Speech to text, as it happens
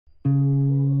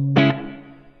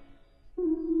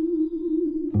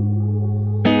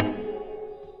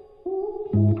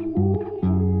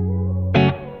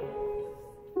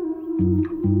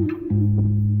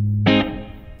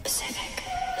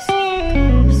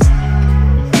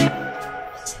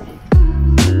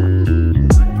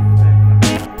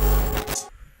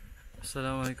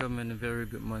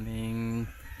good morning,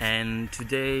 and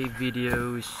today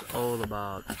video is all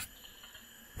about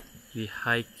the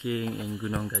hiking in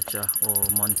Gunung Gajah or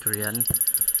Mount Kerian.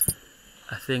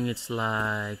 I think it's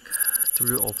like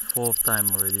 3 or 4 time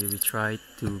already we tried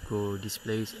to go this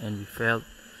place and we failed,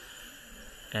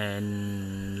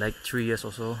 and like 3 years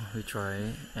or so we try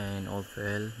and all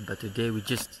fail. But today we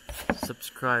just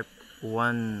subscribed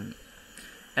one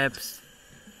apps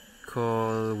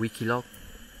called Wikiloc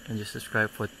and just subscribe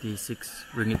for 46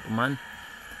 ringgit per month,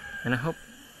 and I hope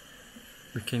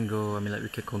we can go, we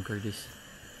can conquer this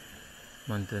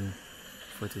mountain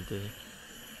for today.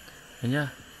 And yeah,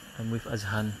 I'm with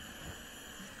Azhan.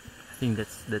 I think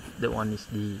that one is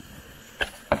the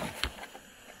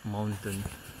mountain.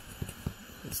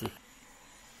 Let's see. I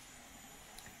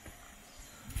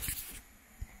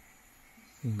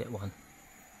think that one.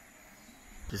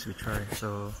 Just we try.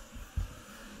 So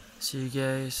see you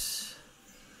guys.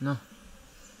 No,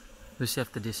 we'll see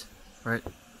after this. Alright,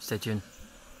 stay tuned.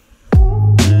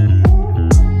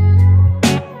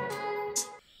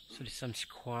 So this sounds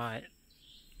quite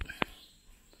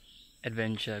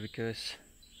adventure because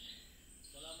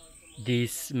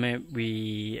this map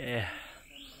we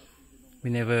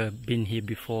never been here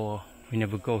before. We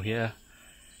never go here,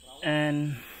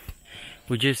 and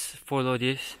we just follow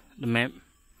the map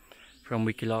from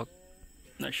Wikiloc.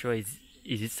 Not sure is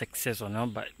it success or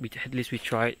not, but at least we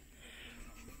tried.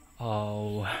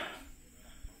 Oh,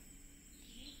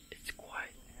 it's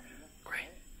quite great,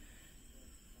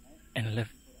 and I love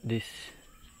this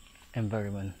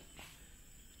environment.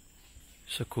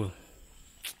 So cool.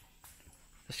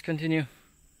 Let's continue.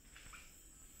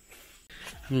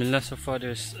 Alhamdulillah, so far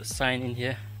there's a sign in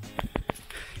here.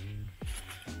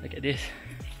 Look at this.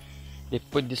 They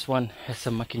put this one as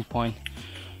a marking point.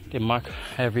 They mark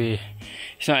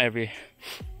it's not every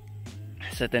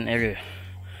certain area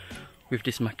with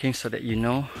this marking so that you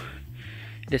know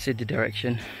this is the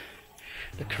direction,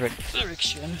 the correct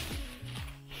direction.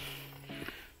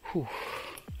 Whew.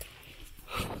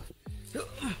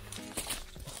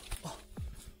 Oh,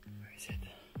 where is it?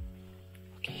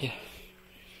 Okay, here.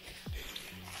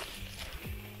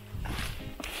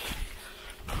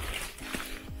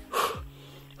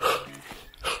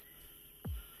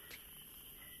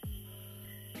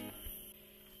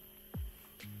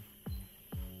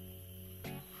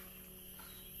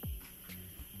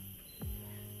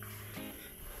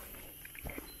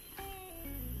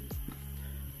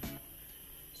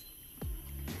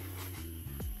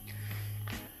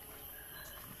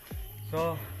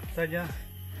 So saja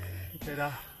kita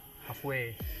dah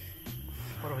halfway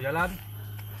separuh jalan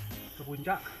ke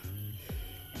puncak.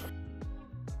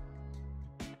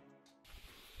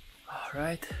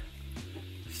 Alright,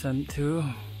 some to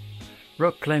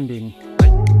rock climbing.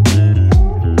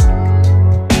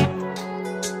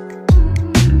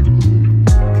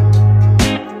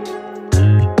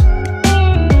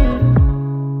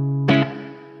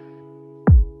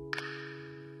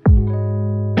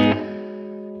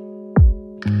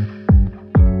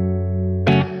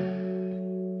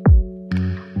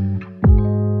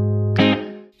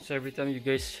 So every time you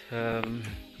guys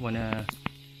wanna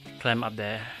climb up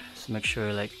there, so make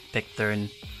sure like take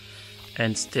turn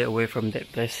and stay away from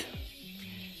that place.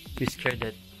 Be scared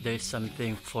that there's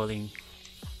something falling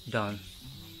down.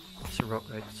 It's a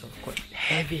rock, right? So quite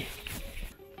heavy.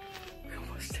 We're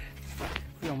almost there.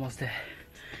 We're almost there.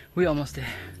 We're almost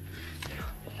there.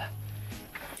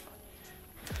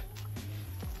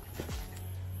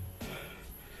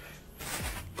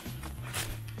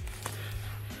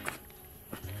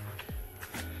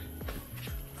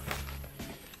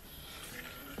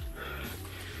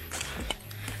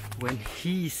 When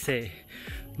he say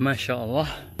mashallah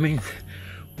means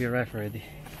we arrived already.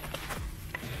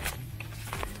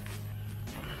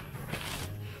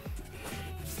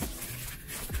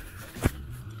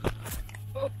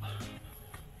 Oh.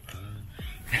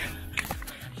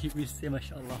 He will say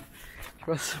mashallah.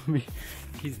 Trust me,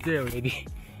 he's there already.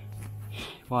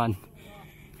 One.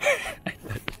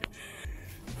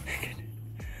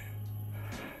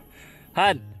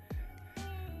 Han.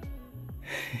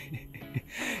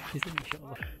 He said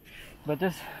mashallah. But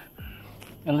just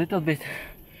a little bit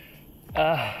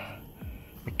I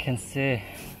can say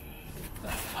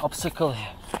obstacle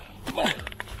here. But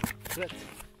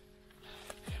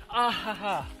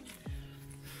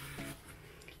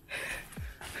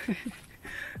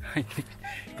I think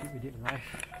we did right.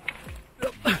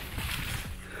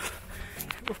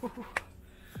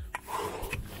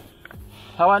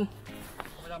 Kawan,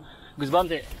 goosebumps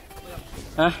dek?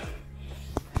 Hah?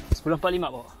 10.45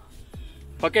 po.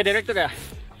 Pakai director kah?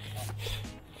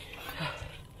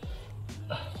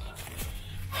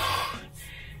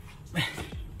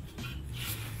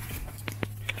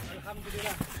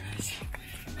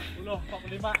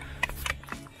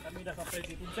 kami dah sampai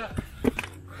di puncak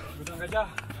Gunung Gajah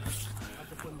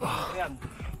ataupun Gunung Kerian.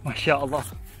 Masya Allah.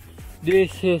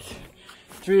 This is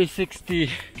 360.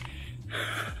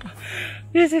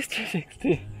 This is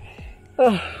 360.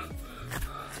 Oh.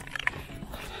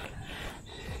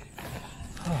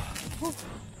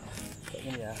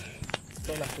 Ini ya.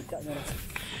 Itulah puncaknya.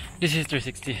 This is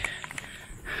 360.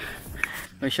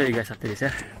 Let me show you guys after this,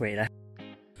 yeah? Wait.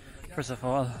 First of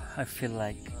all, I feel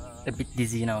like a bit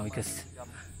dizzy now because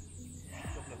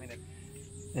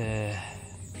I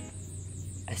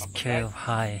scale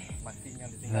high,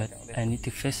 but I need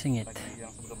to facing it.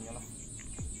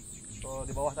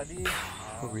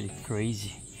 Really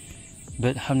crazy.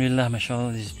 But Alhamdulillah,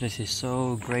 mashallah, this place is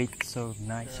so great, so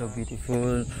nice, so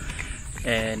beautiful,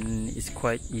 and it's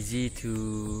quite easy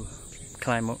to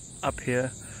climb up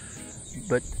here.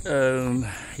 But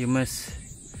you must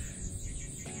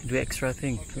do extra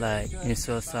thing like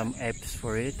install some apps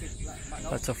for it.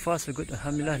 But so far so good,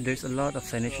 alhamdulillah. There's a lot of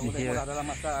signage in here,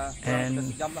 and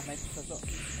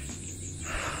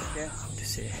how to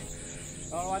say,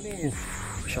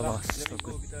 inshallah, so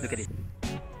good. Look at it.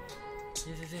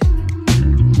 Yes, yes, yes.